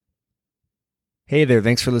Hey there,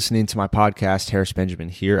 thanks for listening to my podcast. Harris Benjamin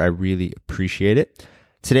here. I really appreciate it.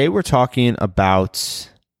 Today we're talking about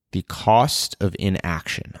the cost of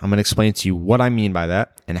inaction. I'm going to explain to you what I mean by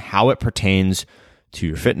that and how it pertains to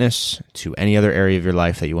your fitness, to any other area of your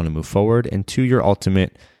life that you want to move forward, and to your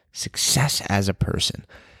ultimate success as a person.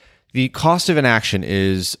 The cost of inaction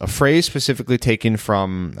is a phrase specifically taken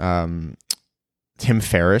from Tim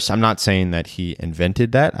Ferriss. I'm not saying that he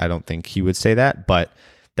invented that. I don't think he would say that, but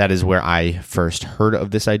that is where I first heard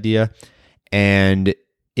of this idea. And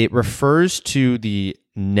it refers to the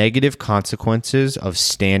negative consequences of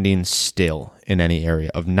standing still in any area,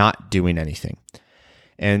 of not doing anything.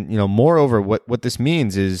 And, moreover, what this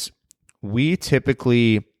means is we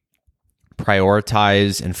typically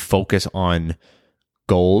prioritize and focus on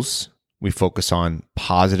goals. We focus on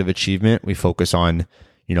positive achievement. We focus on,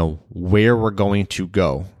 where we're going to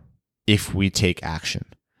go if we take action.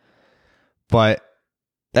 But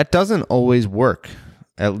that doesn't always work,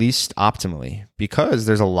 at least optimally, because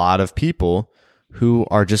there's a lot of people who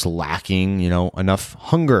are just lacking, enough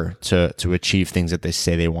hunger to achieve things that they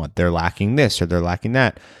say they want. They're lacking this or they're lacking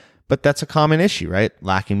that. But that's a common issue, right?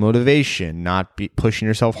 Lacking motivation, not pushing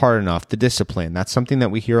yourself hard enough, the discipline. That's something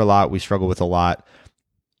that we hear a lot, we struggle with a lot.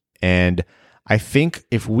 And I think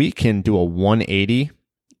if we can do a 180,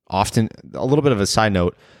 often, a little bit of a side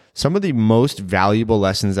note, some of the most valuable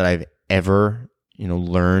lessons that I've ever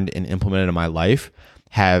learned and implemented in my life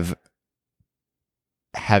have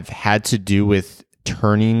had to do with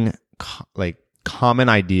turning common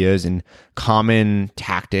ideas and common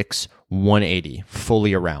tactics 180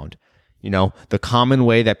 fully around. The common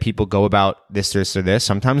way that people go about this, or this,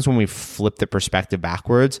 sometimes when we flip the perspective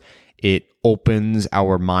backwards, it opens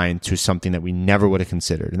our mind to something that we never would have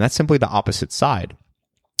considered. And that's simply the opposite side.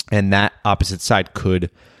 And that opposite side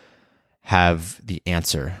could have the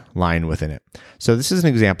answer lying within it. So this is an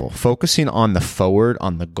example. Focusing on the forward,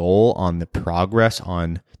 on the goal, on the progress,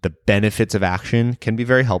 on the benefits of action can be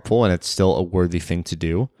very helpful, and it's still a worthy thing to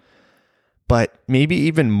do. But maybe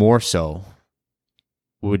even more so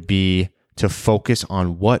would be to focus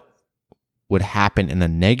on what would happen in a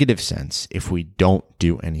negative sense if we don't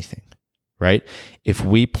do anything, right? If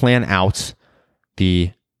we plan out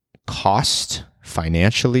the cost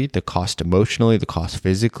financially, the cost emotionally, the cost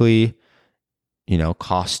physically,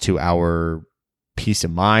 cost to our peace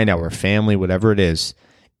of mind, our family, whatever it is,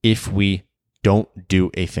 if we don't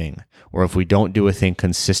do a thing, or if we don't do a thing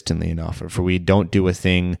consistently enough, or if we don't do a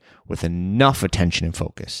thing with enough attention and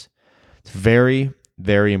focus. It's very,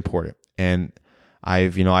 very important. And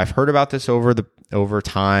I've heard about this over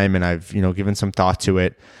time, and I've, given some thought to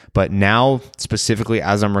it. But now, specifically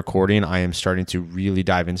as I'm recording, I am starting to really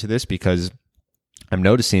dive into this because I'm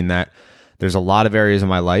noticing that there's a lot of areas in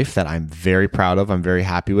my life that I'm very proud of, I'm very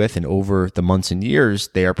happy with, and over the months and years,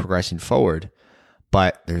 they are progressing forward.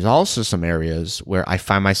 But there's also some areas where I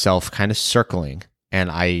find myself kind of circling, and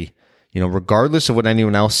I, regardless of what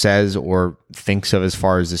anyone else says or thinks of as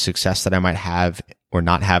far as the success that I might have or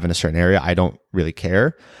not have in a certain area, I don't really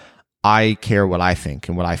care. I care what I think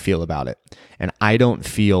and what I feel about it. And I don't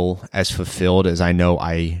feel as fulfilled as I know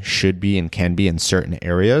I should be and can be in certain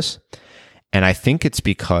areas. And I think it's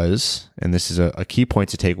because, and this is a key point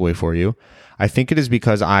to take away for you, I think it is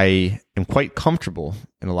because I am quite comfortable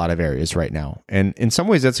in a lot of areas right now. And in some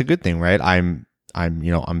ways that's a good thing, right? I'm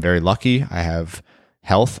very lucky. I have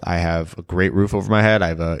health. I have a great roof over my head. I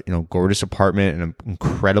have a, gorgeous apartment and an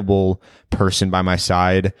incredible person by my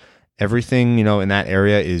side. Everything, in that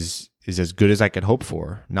area is as good as I could hope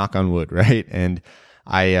for, knock on wood, right? And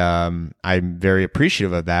I'm very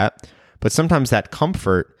appreciative of that. But sometimes that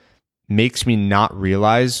comfort makes me not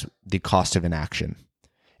realize the cost of inaction.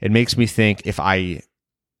 It makes me think if I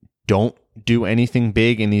don't do anything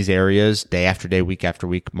big in these areas day after day, week after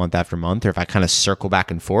week, month after month, or if I kind of circle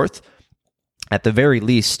back and forth, at the very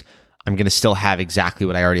least, I'm going to still have exactly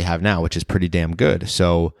what I already have now, which is pretty damn good.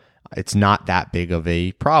 So it's not that big of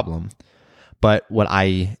a problem. But what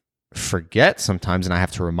I forget sometimes, and I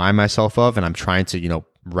have to remind myself of, and I'm trying to,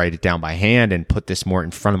 write it down by hand and put this more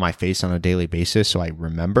in front of my face on a daily basis so I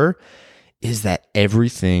remember, is that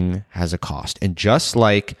everything has a cost. And just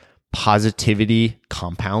like positivity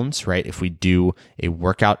compounds, right? If we do a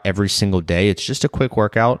workout every single day, it's just a quick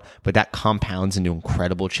workout, but that compounds into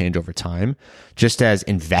incredible change over time. Just as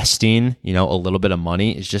investing, a little bit of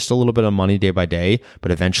money is just a little bit of money day by day,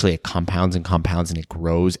 but eventually it compounds and compounds and it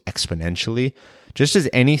grows exponentially. Just as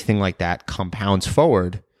anything like that compounds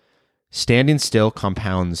forward, standing still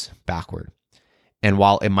compounds backward. And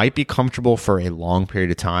while it might be comfortable for a long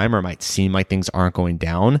period of time, or it might seem like things aren't going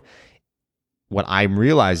down, what I'm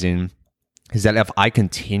realizing is that if I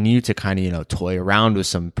continue to kind of, toy around with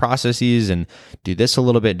some processes and do this a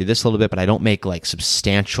little bit, but I don't make like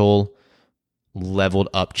substantial leveled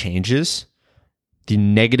up changes, the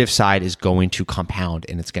negative side is going to compound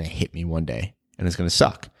and it's going to hit me one day and it's going to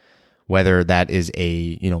suck. Whether that is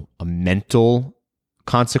a mental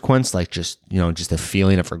consequence, like just a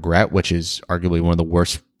feeling of regret, which is arguably one of the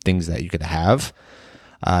worst things that you could have.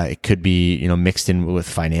 It could be, mixed in with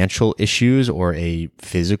financial issues or a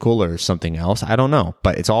physical or something else. I don't know,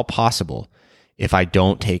 but it's all possible if I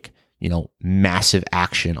don't take, massive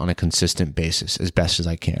action on a consistent basis as best as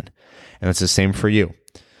I can. And it's the same for you.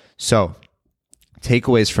 So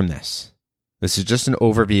takeaways from this. This is just an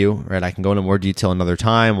overview, right? I can go into more detail another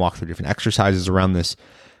time, walk through different exercises around this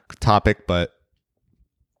topic, but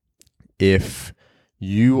if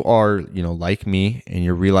you are, like me, and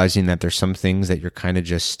you're realizing that there's some things that you're kind of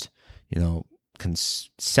just,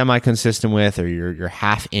 semi-consistent with, or you're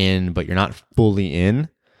half in, but you're not fully in,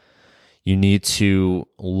 you need to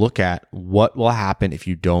look at what will happen if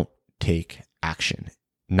you don't take action.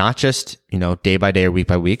 Not just, day by day or week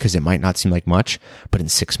by week, because it might not seem like much, but in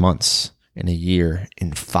 6 months, in a year,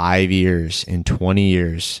 in 5 years, in 20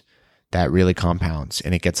 years, that really compounds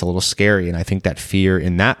and it gets a little scary. And I think that fear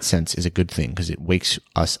in that sense is a good thing because it wakes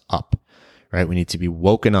us up, right? We need to be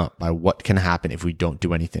woken up by what can happen if we don't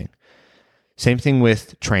do anything. Same thing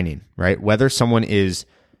with training, right? Whether someone is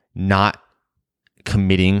not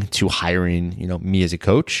committing to hiring, me as a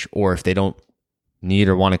coach, or if they don't need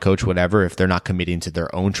or want to coach, whatever, if they're not committing to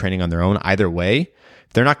their own training on their own, either way,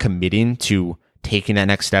 if they're not committing to taking that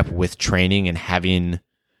next step with training and having,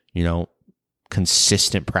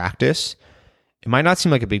 consistent practice, it might not seem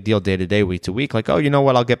like a big deal day to day, week to week. Like, oh, you know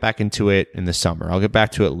what? I'll get back into it in the summer. I'll get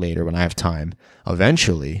back to it later when I have time.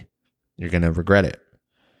 Eventually, you're going to regret it.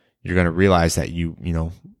 You're going to realize that you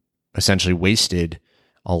essentially wasted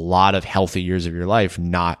a lot of healthy years of your life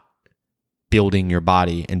not building your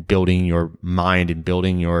body and building your mind and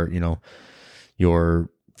building your, your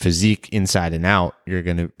physique inside and out. You're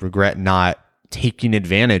going to regret not taking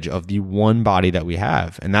advantage of the one body that we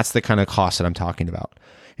have. And that's the kind of cost that I'm talking about.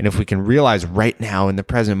 And if we can realize right now in the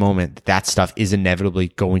present moment, that stuff is inevitably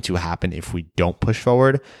going to happen if we don't push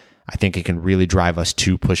forward, I think it can really drive us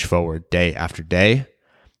to push forward day after day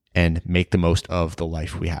and make the most of the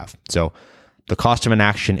life we have. So the cost of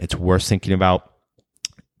inaction, it's worth thinking about.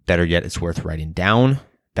 Better yet, it's worth writing down.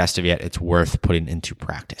 Best of yet, it's worth putting into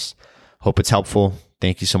practice. Hope it's helpful.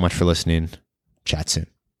 Thank you so much for listening. Chat soon.